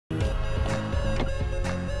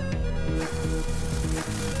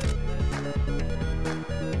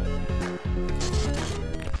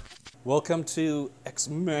Welcome to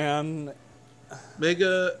X-Men.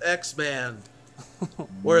 Mega X-Man,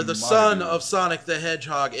 where the son dude. of Sonic the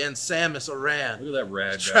Hedgehog and Samus Aran Look at that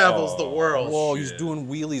rad guy. travels the world Whoa, he's shit. doing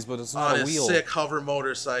wheelies, but it's on not a a wheel. sick hover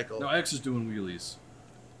motorcycle. No, X is doing wheelies.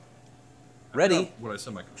 I Ready? forgot what I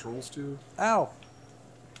set my controls to. Ow.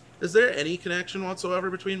 Is there any connection whatsoever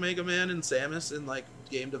between Mega Man and Samus in like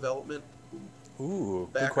game development? Ooh,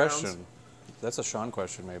 good Backgrounds? question. That's a Sean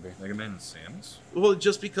question, maybe. Mega Man and Samus? Well,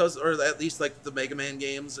 just because, or at least like the Mega Man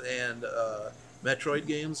games and Metroid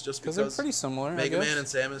games, just Because because they're pretty similar, Mega I guess. Man and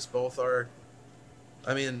Samus both are.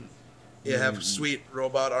 I mean, you have sweet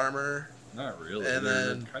robot armor. Not really. And They're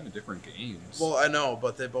then- kind of different games. Well, I know,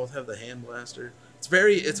 but they both have the hand blaster. It's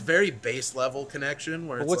very base level connection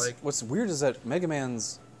where But it's like. what's weird is that Mega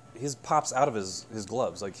Man's his pops out of his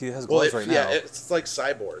gloves. Like he has Well, gloves right yeah, now. it's like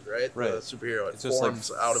Cyborg, right? Right. The superhero. It It's just like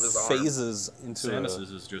forms out of his arm. phases into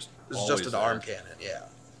Samus's is just It's always just an there. arm cannon, yeah.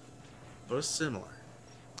 But it's similar.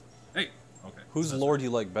 Hey, okay. Whose That's lore do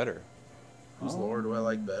you like better, Whose lore do I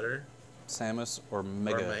like better? Samus or Or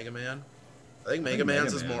Mega? Mega Man? I think Mega think Mega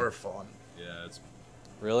Man's is Man. more fun. Yeah, it's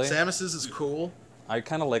Really? Samus's is cool. I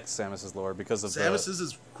kind of like Samus's lore because of Samus's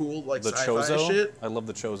is cool, like the sci-fi Chozo. shit. I love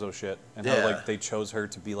the Chozo shit and Yeah. how like they chose her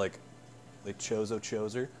to be like, they chose her.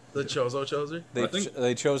 The Chozo. They I think-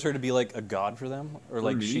 they chose her to be like a god for them, or for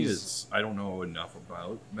like me, she's. it's, I don't know enough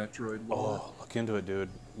about Metroid lore. Oh, look into it, dude.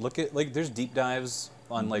 Look at like there's deep dives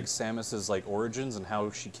on like Samus's like origins and how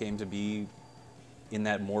she came to be in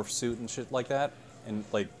that morph suit and shit like that, and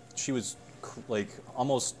like she was like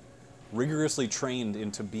almost rigorously trained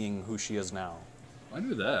into being who she is now. I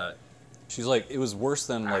knew that. She's like it was worse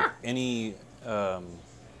than like any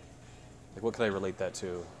like what could I relate that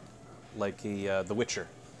to? Like The Witcher.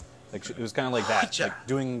 Like it was kind of like that, Gotcha. like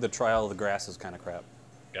doing the Trial of the Grasses kind of crap.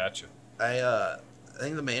 Gotcha. I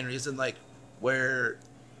think the main reason, like, where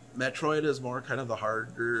Metroid is more kind of the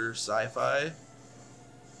harder sci-fi.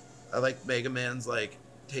 I like Mega Man's like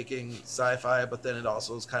taking sci-fi, but then it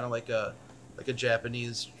also is kind of like a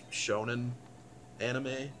Japanese shonen anime.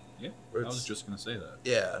 Yeah, Where I was it's- just gonna say that.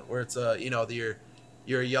 Yeah, where it's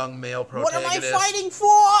you're a young male protagonist.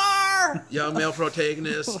 for? Young male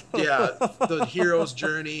protagonist. Yeah, the hero's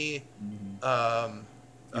journey. Even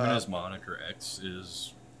his moniker X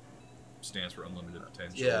stands for unlimited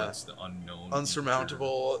potential. Yeah. It's the unknown.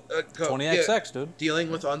 Unsurmountable. 20XX, dude.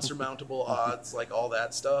 Dealing with unsurmountable odds, like all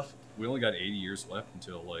that stuff. We only got 80 years left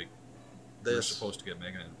until like we're This supposed to get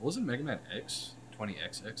Mega Man. Wasn't Mega Man X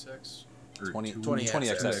 20XXX or 20 XX.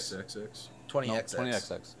 20XX? 20XX.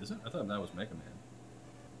 20XX. Is it? I thought that was Mega Man.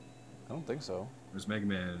 I don't think so. There's Mega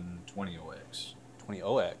Man 20OX.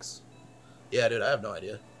 20OX. Yeah, dude, I have no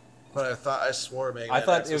idea. But I swore Mega Man I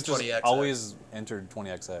thought X it was just 20XX. always entered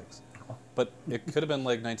 20XX. But it could have been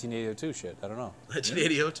like 1982 shit. I don't know.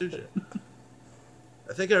 1980 shit.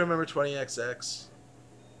 I think I remember 20XX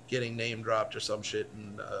getting name dropped or some shit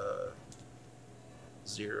in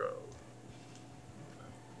Zero.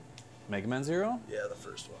 Mega Man Zero? Yeah, the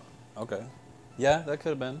first one. Okay. Yeah, that could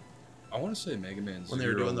have been. I want to say Mega Man When 0 they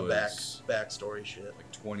were doing the was backstory shit.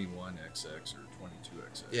 like 21XX or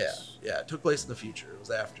 22XX. Yeah, it took place in the future. It was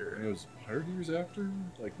And after. it was 100 years after,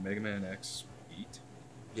 like Mega Man X8.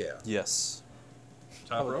 Yeah. Yes.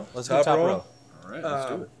 Top row. Let's Top go top row. row. All right, let's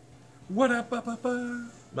do it. What up, up, up, up?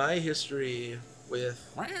 My history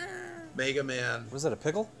with Mega Man Was that a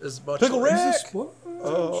pickle? is much Pickle like, Rick!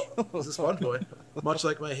 Oh, this is Sponge Boy. Much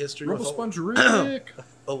like my history Rubble with Sponge Rick.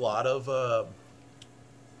 a lot of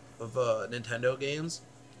Nintendo games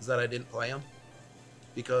is that I didn't play them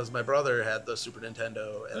because my brother had the Super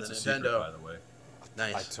Nintendo and That's the a secret, Nintendo. by the way.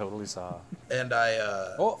 I Nice. totally saw. And I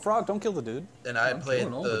Oh, frog! Don't kill the dude. played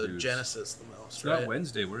killing all the the dudes. Genesis the most, It's not right?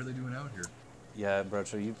 Wednesday. What are they doing out here? Yeah,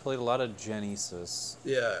 Bradshaw, you played a lot of Genesis.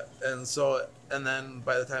 Yeah, and then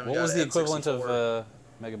by the time we What got was to the equivalent N64, of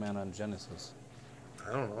Mega Man on Genesis?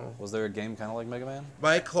 I don't know. Was there a game kind of like Mega Man?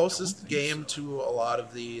 My closest think game so. to a lot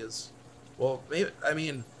of these, well, maybe I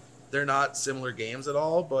mean, they're not similar games at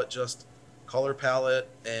all, but just color palette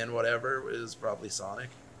and whatever is probably Sonic,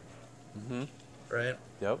 Mm-hmm. right?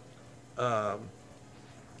 Yep.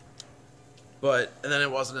 And then it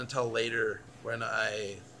wasn't until later when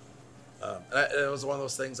it was one of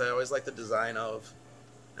those things I always liked the design of,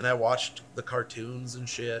 and I watched the cartoons and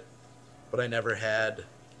shit, but I never had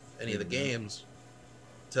any of the games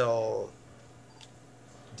till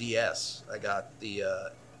DS. I got the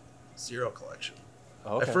Zero collection.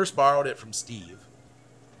 Oh, okay. I first borrowed it from Steve.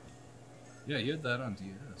 Yeah, you had that on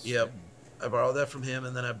DS. Yep. didn't I borrowed that from him,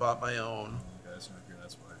 and then I bought my own. you? You guys are not here,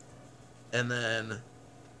 that's why. And then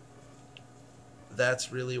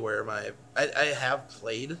that's really where I have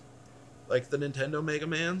played like the Nintendo Mega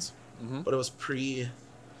Mans, but it was pre.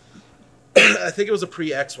 I think it was a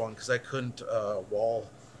pre-X one because I couldn't wall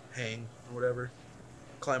hang or whatever,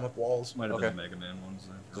 climb up walls. Might have Okay. been the Mega Man ones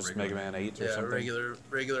then. or Just regular Mega Man 8 or Yeah, something.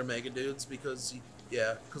 regular Mega Dudes because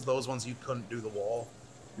because those ones you couldn't do the wall.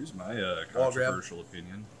 Here's my Wall grab. controversial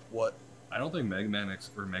opinion. What? I don't think Mega Man X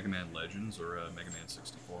or Mega Man Legends or Mega Man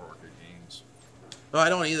 64 were good games. No, I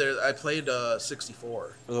don't either. I played 64.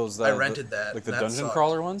 Are those, I rented that. Like the and that dungeon sucked.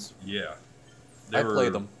 crawler ones? Yeah. I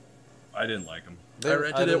played them. I didn't like them. I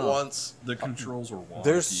rented it don't know. once. The controls were wonky.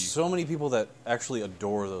 There's so many people that actually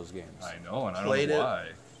adore those games. I know, and I Played don't know it. why.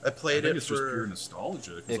 I played I think it it's just pure for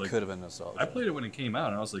nostalgia. 'cause, It like, could have been nostalgia. I played it when it came out,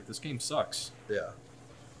 and I was like, this game sucks. yeah.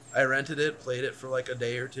 I rented it, played it for like a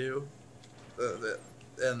day or two,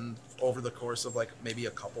 and over the course of like maybe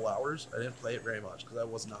a couple hours, I didn't play it very much because I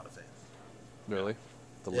was not a fan. Really?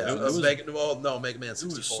 The Yeah, Legends? it was was- Mega Man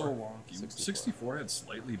 64. It was so wonky. 64. 64 had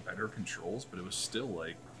slightly better controls, but it was still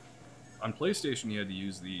like on PlayStation you had to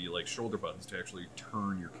use the like shoulder buttons to actually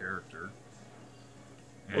turn your character.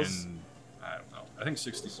 And Was- I don't know. I think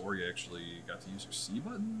 64 you actually got to use your C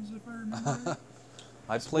buttons if I remember.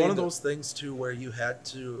 I It's played one of those things too where you had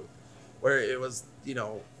to, where it was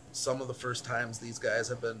some of the first times these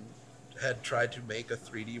guys had tried to make a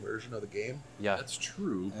 3D version of the game. Yeah. That's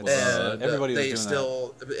true. And, But And everybody was they doing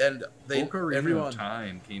still and they Ocarina everyone. of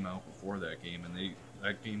Time came out before that game, and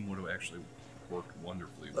that game would have actually worked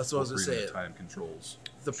wonderfully with That's what I was gonna Ocarina say. of Time controls.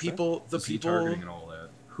 The Sure. people Z targeting and all that.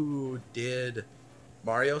 who did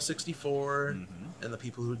Mario 64 Mm-hmm. and the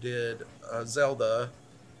people who did Zelda,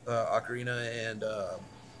 Ocarina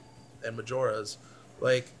and Majora's,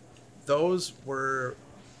 like those were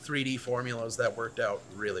 3D formulas that worked out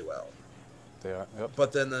really well. They are. Yep.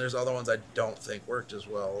 But then there's other ones I don't think worked as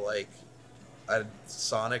well. Like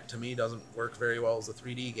Sonic to me doesn't work very well as a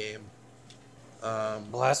 3D game.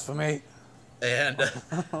 Blasphemy. And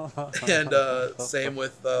same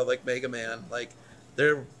with like Mega Man. Like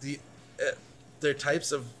they're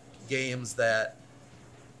types of games that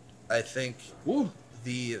I think Woo.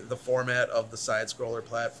 the format of the side scroller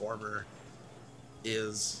platformer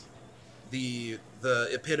is the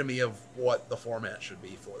epitome of what the format should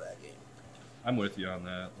be for that game. I'm with you on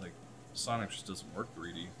that. Like, Sonic just doesn't work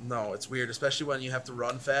 3D. No, it's weird, especially when you have to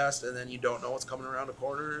run fast and then you don't know what's coming around a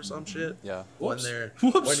corner or some shit. Yeah. Whoops.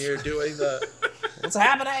 When Whoops. you're doing the What's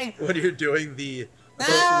happening? when you're doing the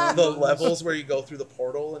Ah! levels where you go through the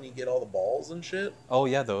portal and you get all the balls and shit. Oh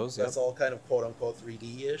yeah, those. Yep. That's all kind of quote unquote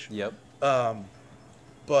 3D ish. Yep.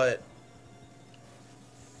 But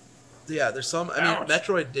yeah, there's some. I mean, Ouch.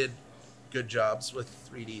 Metroid did good jobs with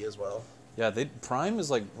 3D as well. Yeah, Prime is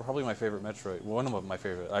like probably my favorite Metroid. One of my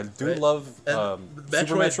favorite. I do Right. love And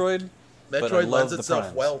Super Metroid. But I Metroid love lends the itself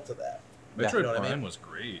primes. well to that. Metroid You know what I Prime mean? was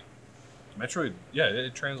great. Metroid, yeah,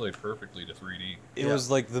 it translated perfectly to 3D. It Yeah. was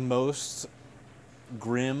like the most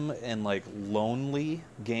grim and like lonely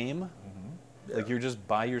game. Like Yeah. you're just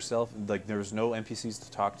by yourself. Like there was no NPCs to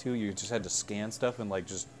talk to. You just had to scan stuff and like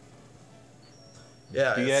just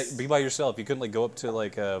Yeah, be by yourself. You couldn't like go up to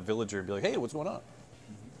like a villager and be like, "Hey, what's going on?"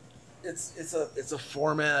 it's a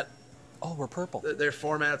format. Oh, we're purple. They're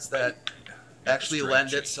formats that actually Stretchy.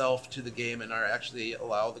 lend itself to the game and are actually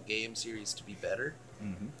allow the game series to be better.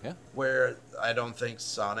 Mm-hmm. Yeah. Where I don't think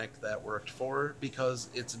Sonic that worked for because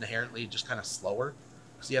it's inherently just kind of slower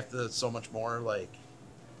because you have to so much more like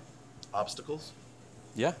obstacles.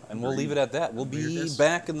 Yeah, and we'll leave it at that. We'll be Weirdness.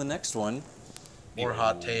 back in the next one. More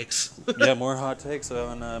hot takes. Yeah, more hot takes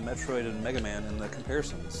on Metroid and Mega Man and the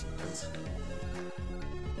comparisons.